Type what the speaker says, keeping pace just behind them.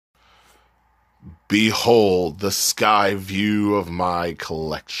Behold the sky view of my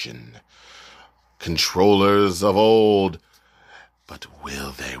collection. Controllers of old, but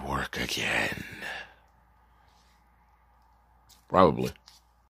will they work again? Probably.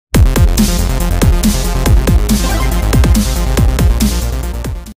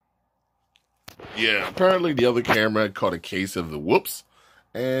 Yeah, apparently the other camera caught a case of the whoops,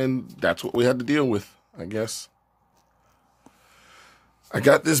 and that's what we had to deal with, I guess. I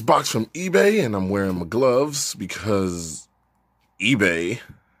got this box from eBay, and I'm wearing my gloves because eBay,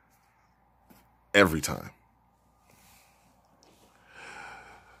 every time.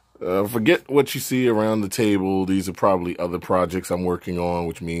 Forget what you see around the table. These are probably other projects I'm working on,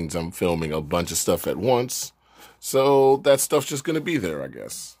 which means I'm filming a bunch of stuff at once. So that stuff's just going to be there, I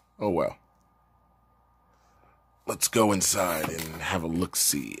guess. Oh, well. Let's go inside and have a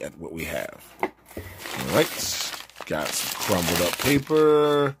look-see at what we have. All right. Got some crumbled up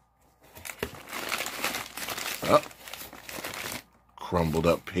paper. Crumbled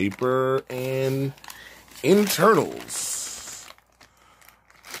up paper and internals.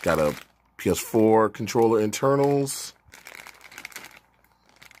 Got a PS4 controller internals.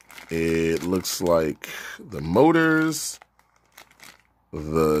 It looks like the motors,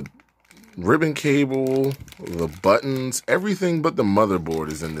 the ribbon cable, the buttons, everything but the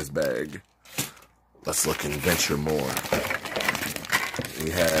motherboard is in this bag. Let's look and venture more.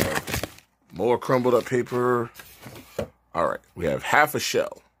 We have more crumbled up paper. All right, we have half a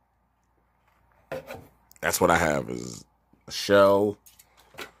shell. That's what I have, is a shell.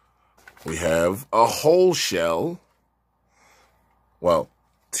 We have a whole shell. Well,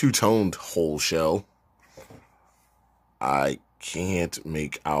 two-toned whole shell. I can't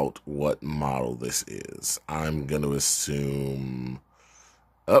make out what model this is. I'm going to assume...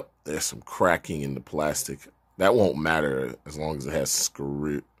 Oh, there's some cracking in the plastic. That won't matter as long as it has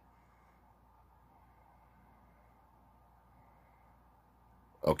screw.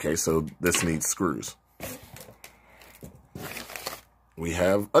 Okay, so this needs screws. We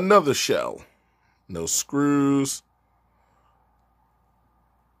have another shell. No screws.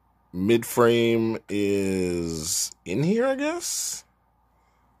 Mid-frame is in here, I guess?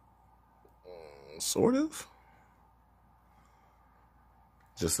 Sort of.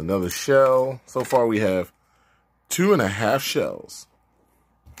 Just another shell. So far we have 2.5 shells.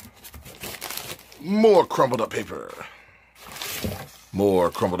 More crumbled up paper.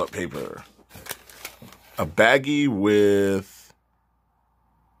 More crumbled up paper. A baggie with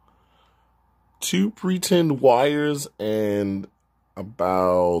 2 pre-tinned wires and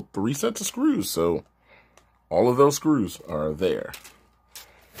about 3 sets of screws. So all of those screws are there.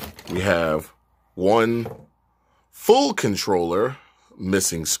 We have 1 full controller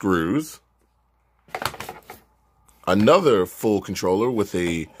missing screws. Another full controller with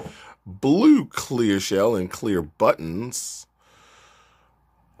a blue clear shell and clear buttons.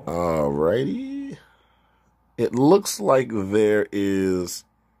 Alrighty. It looks like there is...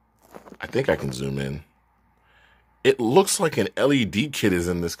 I think I can zoom in. It looks like an LED kit is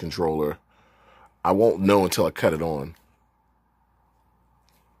in this controller. I won't know until I cut it on.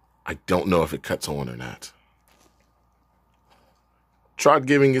 I don't know if it cuts on or not. Tried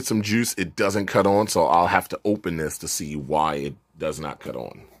giving it some juice. It doesn't cut on, so I'll have to open this to see why it does not cut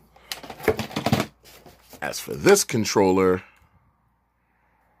on. As for this controller,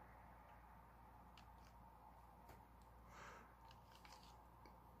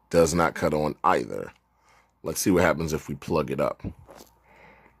 does not cut on either. Let's see what happens if we plug it up.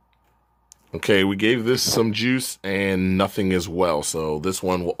 Okay, we gave this some juice and nothing as well, so this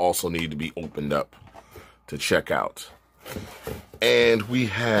one will also need to be opened up to check out. And we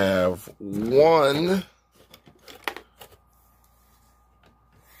have 1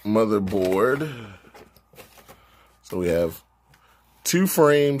 motherboard. So we have 2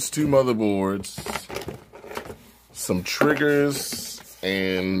 frames, 2 motherboards, some triggers,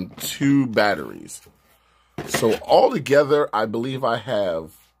 and 2 batteries. So altogether, I believe I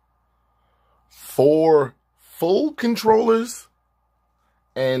have 4 full controllers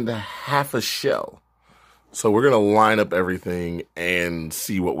and half a shell. So we're going to line up everything and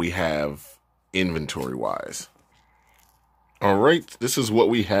see what we have inventory-wise. All right, this is what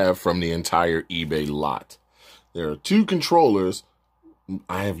we have from the entire eBay lot. There are 2 controllers.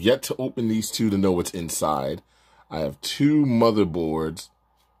 I have yet to open these 2 to know what's inside. I have 2 motherboards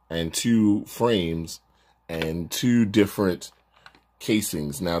and 2 frames and 2 different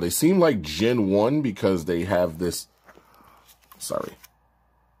casings. Now, they seem like Gen 1 because they have this... Sorry.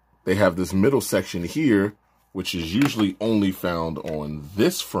 They have this middle section here, which is usually only found on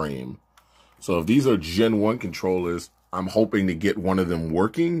this frame. So if these are Gen 1 controllers, I'm hoping to get one of them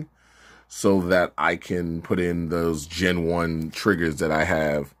working so that I can put in those Gen 1 triggers that I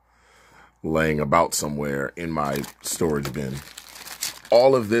have laying about somewhere in my storage bin.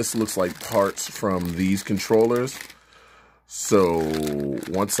 All of this looks like parts from these controllers. So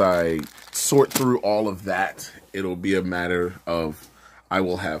once I sort through all of that, it'll be a matter of I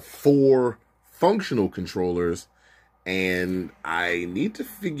will have 4 functional controllers, and I need to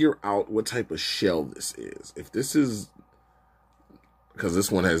figure out what type of shell this is. If this is, because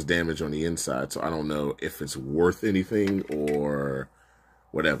this one has damage on the inside, so I don't know if it's worth anything or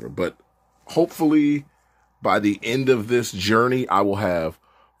whatever. But hopefully by the end of this journey, I will have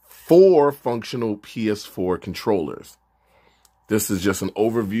 4 functional PS4 controllers. This is just an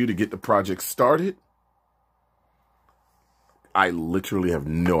overview to get the project started. I literally have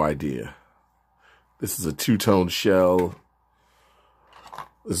no idea. This is a 2-tone shell.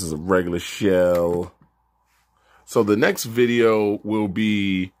 This is a regular shell. So the next video will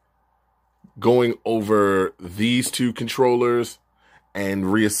be going over these 2 controllers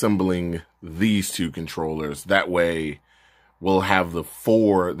and reassembling these 2 controllers. That way we'll have the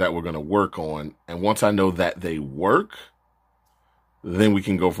 4 that we're going to work on. And once I know that they work, then we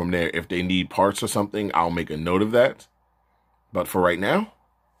can go from there. If they need parts or something, I'll make a note of that. But for right now,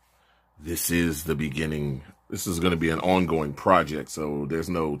 this is the beginning. This is going to be an ongoing project, so there's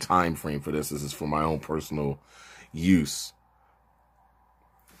no time frame for this. This is for my own personal use.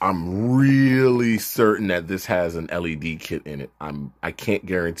 I'm really certain that this has an LED kit in it. I can't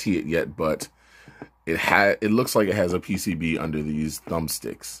guarantee it yet, but it looks like it has a PCB under these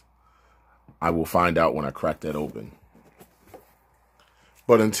thumbsticks. I will find out when I crack that open.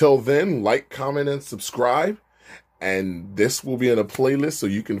 But until then, like, comment, and subscribe. And this will be in a playlist so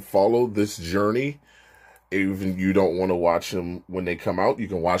you can follow this journey. Even if you don't want to watch them when they come out, you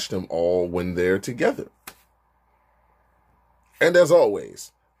can watch them all when they're together. And as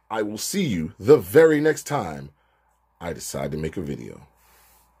always, I will see you the very next time I decide to make a video.